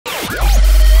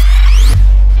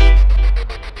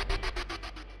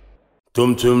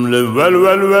Tum tum live well,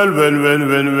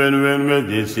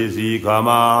 this is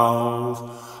Eek-A-Mouse.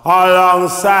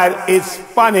 Alongside its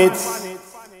Panits,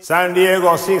 San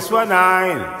Diego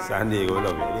 619. San Diego,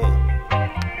 love it, eh?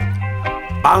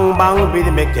 Bang bang,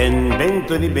 biddy making, bang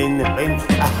to the bin, bang.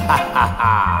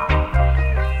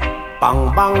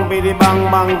 Bang bang, biddy bang,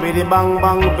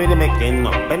 biddy making,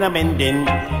 ben a bending,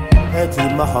 head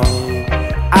in my home.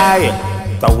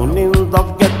 Down in the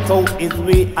ghetto is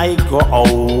where I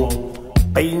go.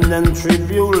 Pain and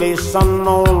tribulation,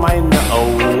 all I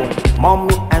know.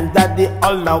 Mommy and daddy,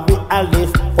 all of we I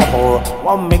live for.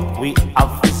 What make we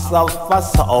have self a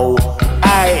soul?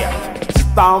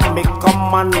 Storm me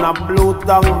come and a blow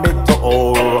down me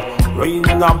door. Rain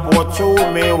a pour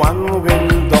through me one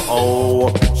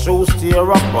window. Shoes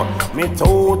tear up, me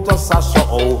toe just a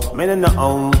show. Me no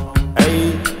know,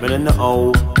 me no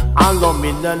know. I know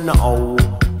me no know.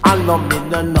 I know me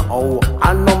no know.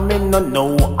 I know me no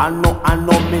know. I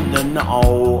know me no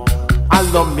know. I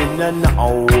know me no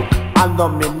know. I know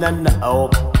me no know.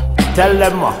 Tell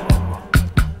them,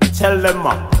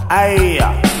 aye.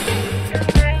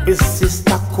 His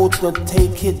sister couldn't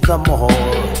take it no more.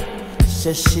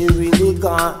 Says she really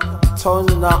got turn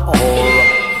her all.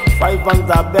 5 on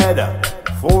the bed,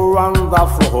 4 on the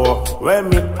floor. Where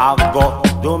me I go,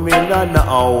 do me no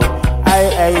know.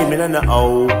 Aye, me no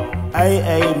know.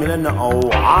 Aye, me no know.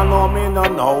 I know me no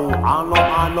know.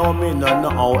 I know me no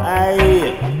know.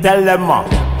 Aye, tell them,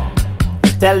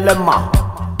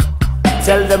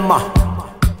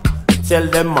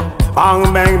 bang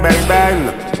bang bang bang.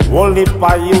 Only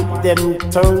by you them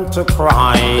turn to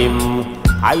crime.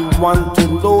 I want to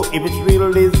know if it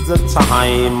really is the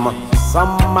time.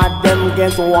 Some of them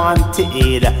get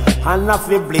wanted, and if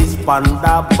you blaze on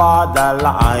the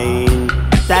borderline.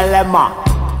 Tell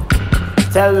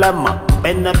them,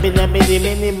 bena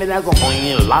go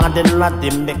going,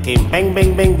 London, making bang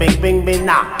bang bang bang bang bang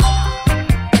now.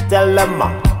 Tell them,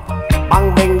 bang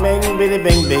bang bang bang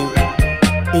bang bang.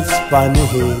 It's funny.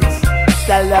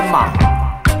 Tell them,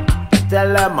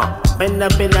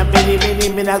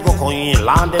 bena go going,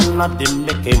 London,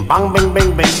 making bang bang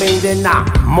bang bang bang bang now.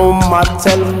 Mama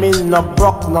tell me no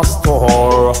broke no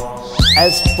store.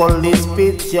 As police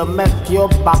beat you, make your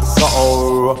back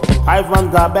sore. 5 on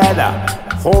the bed,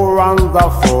 4 on the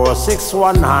floor,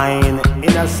 619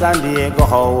 in a San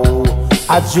Diego.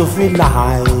 A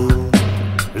juvenile,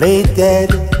 lay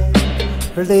dead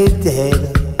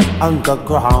on the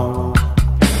ground.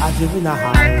 A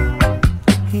juvenile,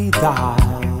 he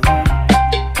died.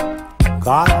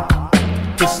 God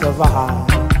to survive.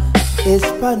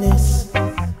 Spanish,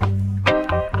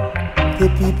 the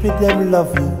people them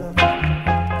love you.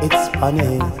 It's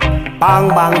Spanish. Bang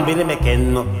bang, Billy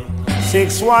making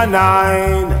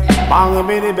 619. Bang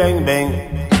biddy bang bang.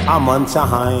 I'm on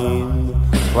time,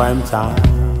 prime time.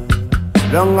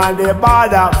 Long on the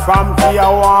border from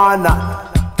Tijuana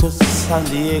to San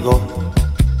Diego.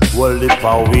 World if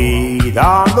a weed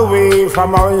on the way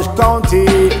from Orange County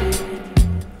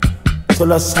to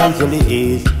Los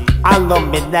Angeles. I know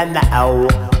me no know.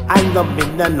 I know me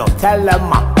no know. Tell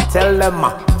them.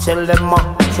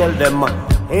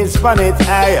 It's funny,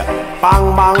 hey.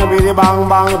 Bang bang, biddy,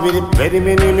 very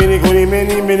many, goody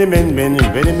many, very many,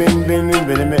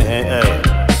 hey.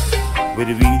 Where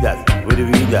do we that?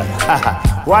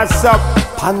 What's up,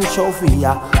 Pancho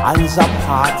Villa and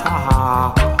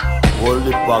Zapata?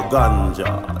 Holy Paganja,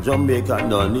 Jamaica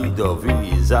no need a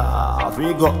visa.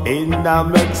 We go in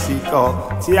Mexico,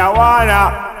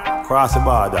 Tijuana, cross the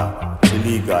border,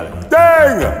 illegal.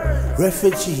 Dang!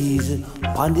 Refugees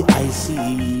on the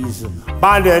ICs,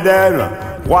 banded them,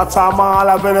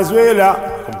 Guatemala, Venezuela.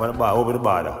 Come on, over the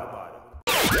border.